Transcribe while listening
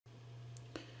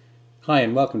Hi,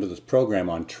 and welcome to this program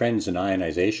on trends in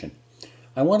ionization.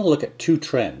 I want to look at two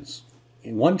trends.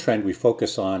 In one trend, we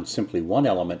focus on simply one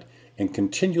element and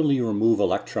continually remove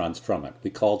electrons from it.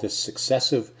 We call this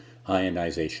successive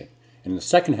ionization. In the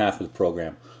second half of the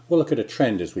program, we'll look at a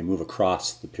trend as we move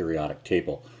across the periodic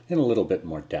table in a little bit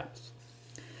more depth.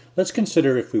 Let's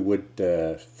consider, if we would,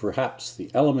 perhaps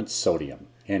the element sodium,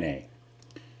 Na,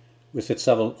 with its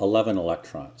 11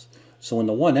 electrons. So in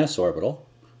the 1s orbital,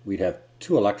 we'd have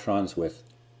 2 electrons with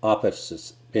opposite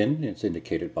spin, it's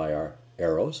indicated by our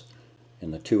arrows.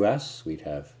 In the 2s, we'd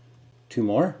have 2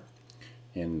 more.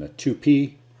 In the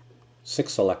 2p,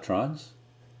 6 electrons.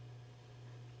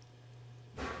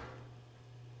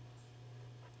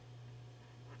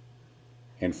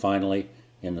 And finally,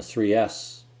 in the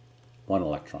 3s, 1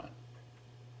 electron.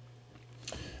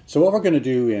 So what we're going to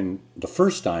do in the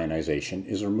first ionization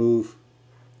is remove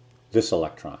this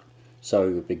electron. So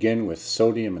we would begin with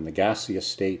sodium in the gaseous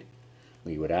state.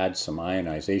 We would add some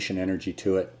ionization energy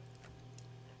to it.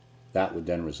 That would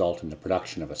then result in the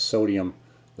production of a sodium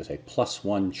with a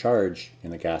 +1 charge in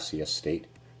the gaseous state.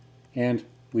 And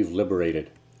we've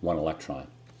liberated 1 electron.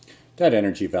 That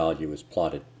energy value is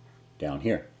plotted down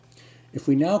here. If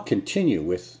we now continue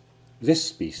with this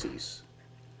species,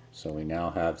 so we now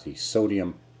have the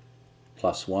sodium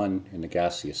 +1 in the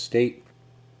gaseous state.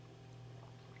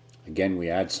 Again, we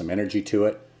add some energy to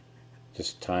it.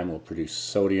 This time we'll produce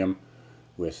sodium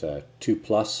with a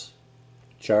 2+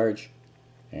 charge,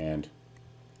 and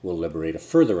we'll liberate a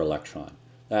further electron.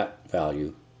 That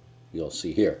value you'll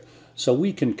see here. So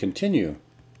we can continue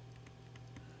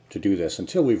to do this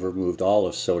until we've removed all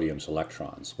of sodium's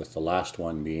electrons, with the last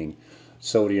one being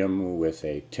sodium with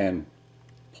a 10+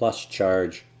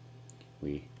 charge.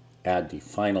 We add the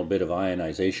final bit of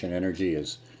ionization energy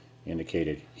as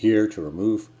indicated here to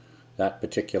remove that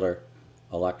particular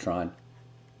electron,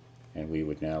 and we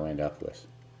would now end up with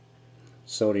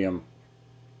sodium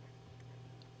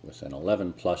with an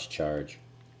 11+ charge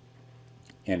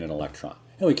and an electron.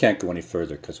 And we can't go any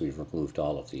further because we've removed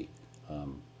all of the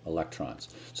electrons.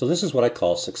 So this is what I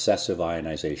call successive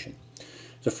ionization.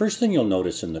 The first thing you'll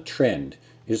notice in the trend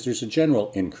is there's a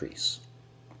general increase.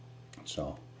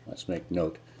 So let's make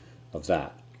note of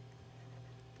that.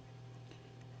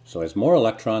 So as more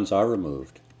electrons are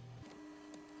removed,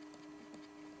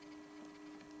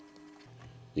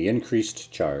 the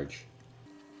increased charge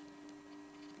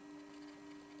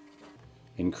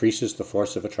increases the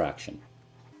force of attraction.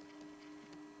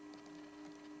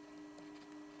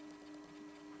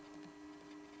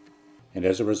 And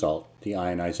as a result, the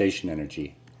ionization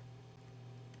energy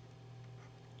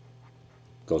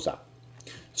goes up.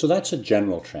 So that's a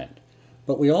general trend.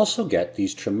 But we also get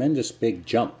these tremendous big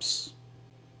jumps.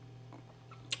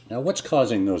 Now, what's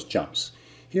causing those jumps?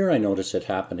 Here I notice it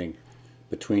happening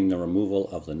between the removal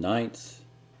of the 9th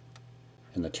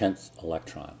and the 10th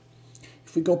electron.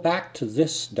 If we go back to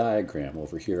this diagram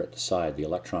over here at the side, the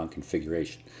electron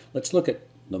configuration, let's look at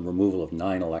the removal of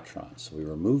 9 electrons. So we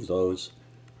remove those.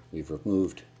 We've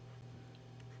removed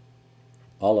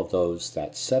all of those.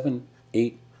 That's 7,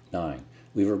 8, 9.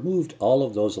 We've removed all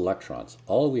of those electrons.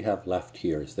 All we have left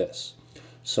here is this.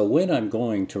 So when I'm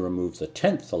going to remove the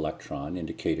 10th electron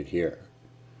indicated here,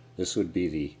 this would be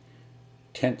the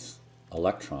 10th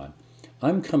electron,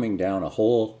 I'm coming down a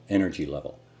whole energy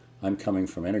level. I'm coming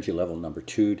from energy level number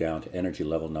 2 down to energy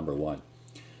level number 1.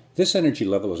 This energy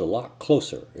level is a lot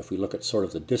closer. If we look at sort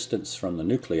of the distance from the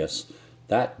nucleus,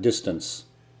 that distance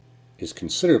is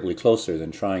considerably closer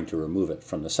than trying to remove it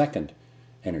from the second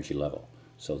energy level.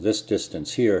 So this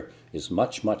distance here is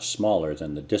much, much smaller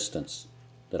than the distance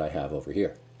that I have over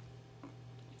here.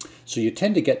 So you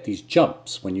tend to get these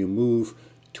jumps when you move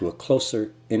to a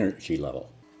closer energy level.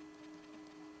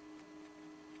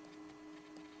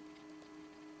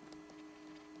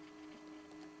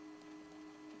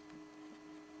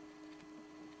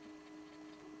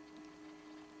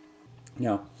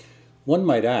 Now, one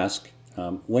might ask,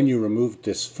 when you removed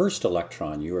this first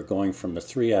electron, you were going from the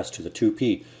 3s to the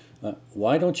 2p.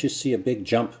 Why don't you see a big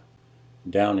jump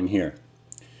down in here?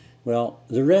 Well,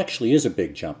 there actually is a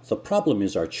big jump. The problem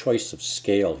is our choice of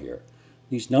scale here.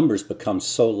 These numbers become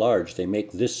so large they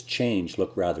make this change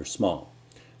look rather small.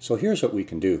 So here's what we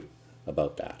can do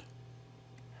about that.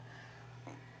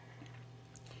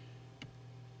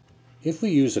 If we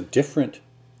use a different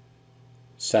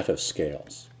set of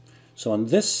scales, so on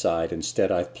this side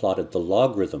instead I've plotted the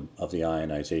logarithm of the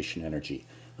ionization energy.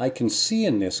 I can see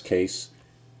in this case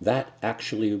that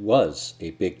actually was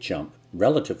a big jump,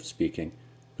 relative speaking,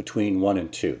 between 1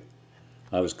 and 2.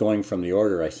 I was going from the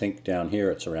order, I think down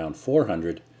here it's around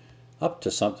 400, up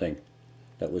to something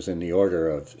that was in the order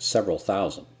of several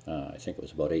thousand. I think it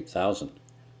was about 8,000.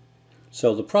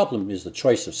 So the problem is the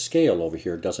choice of scale over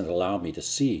here doesn't allow me to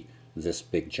see this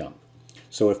big jump.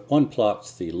 So if one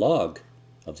plots the log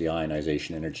of the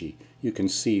ionization energy, you can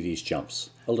see these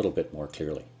jumps a little bit more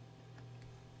clearly.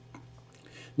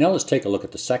 Now let's take a look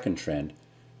at the second trend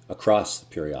across the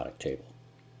periodic table.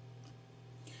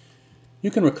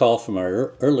 You can recall from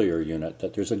our earlier unit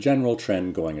that there's a general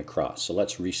trend going across, so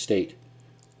let's restate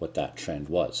what that trend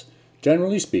was.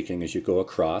 Generally speaking, as you go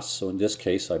across, so in this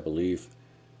case I believe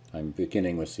I'm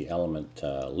beginning with the element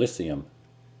lithium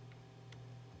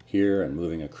here and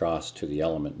moving across to the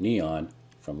element neon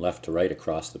from left to right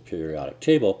across the periodic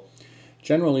table.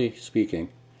 Generally speaking,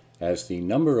 as the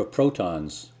number of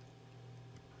protons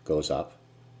goes up,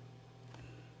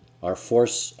 our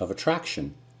force of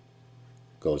attraction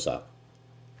goes up.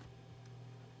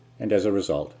 And as a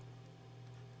result,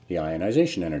 the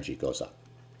ionization energy goes up.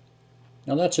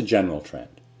 Now that's a general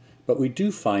trend, but we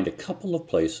do find a couple of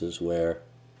places where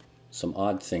some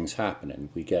odd things happen and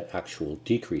we get actual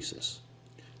decreases.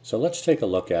 So let's take a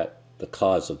look at the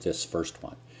cause of this first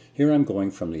one. Here I'm going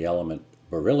from the element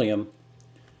beryllium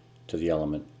to the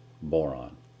element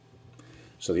boron.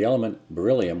 So the element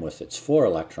beryllium with its 4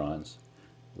 electrons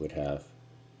would have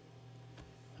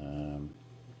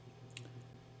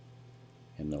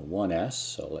in the 1s,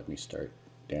 so let me start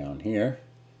down here,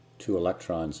 2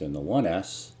 electrons in the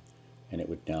 1s, and it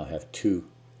would now have 2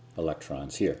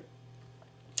 electrons here.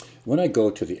 When I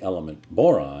go to the element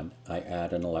boron, I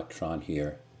add an electron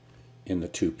here in the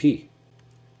 2p.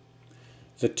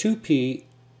 The 2p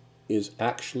is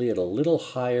actually at a little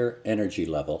higher energy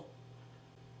level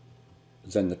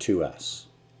than the 2s.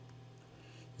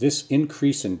 This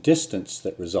increase in distance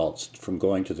that results from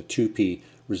going to the 2p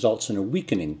results in a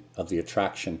weakening of the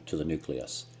attraction to the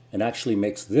nucleus and actually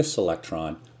makes this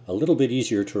electron a little bit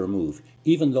easier to remove,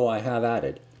 even though I have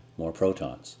added more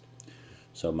protons.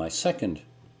 So my second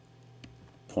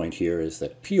point here is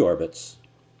that p orbits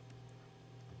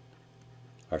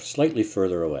are slightly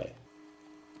further away,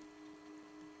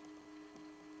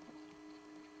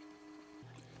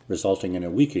 resulting in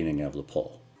a weakening of the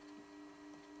pull.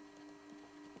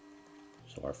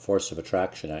 So our force of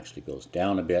attraction actually goes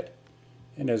down a bit,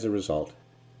 and as a result,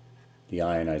 the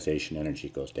ionization energy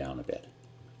goes down a bit.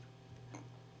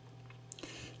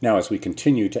 Now, as we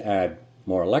continue to add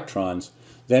more electrons,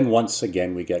 then once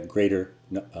again we get greater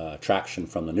attraction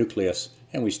from the nucleus,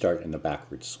 and we start in the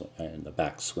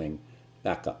backswing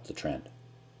back up the trend.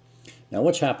 Now,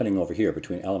 what's happening over here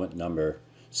between element number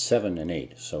 7 and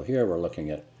 8? So here we're looking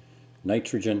at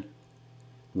nitrogen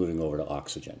moving over to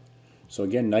oxygen. So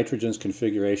again, nitrogen's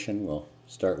configuration, we'll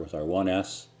start with our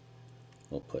 1s.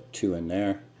 We'll put 2 in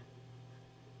there,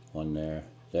 1 there,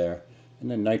 there, and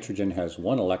then nitrogen has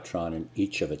 1 electron in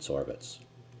each of its orbits.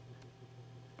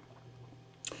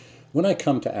 When I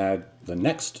come to add the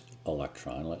next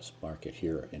electron, let's mark it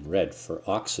here in red for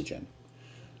oxygen,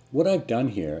 what I've done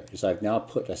here is I've now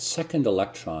put a second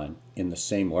electron in the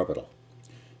same orbital.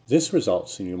 This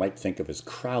results in, you might think of as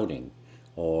crowding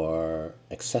or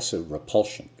excessive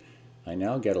repulsion. I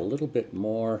now get a little bit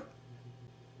more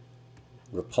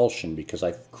repulsion because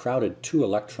I've crowded 2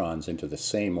 electrons into the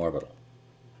same orbital.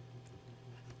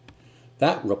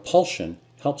 That repulsion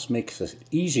helps make it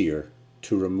easier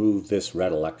to remove this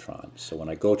red electron. So when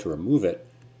I go to remove it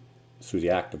through the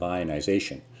act of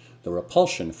ionization, the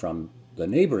repulsion from the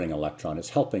neighboring electron is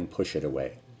helping push it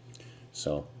away.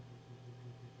 So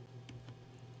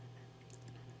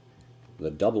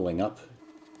the doubling up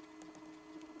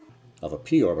of a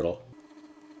p orbital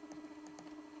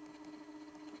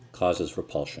causes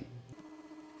repulsion,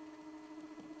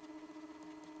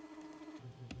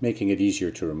 making it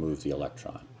easier to remove the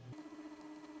electron.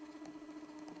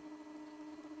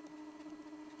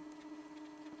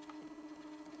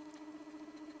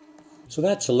 So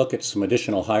that's a look at some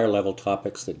additional higher level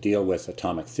topics that deal with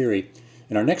atomic theory.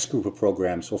 In our next group of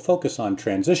programs, we'll focus on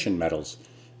transition metals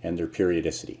and their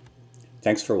periodicity.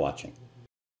 Thanks for watching.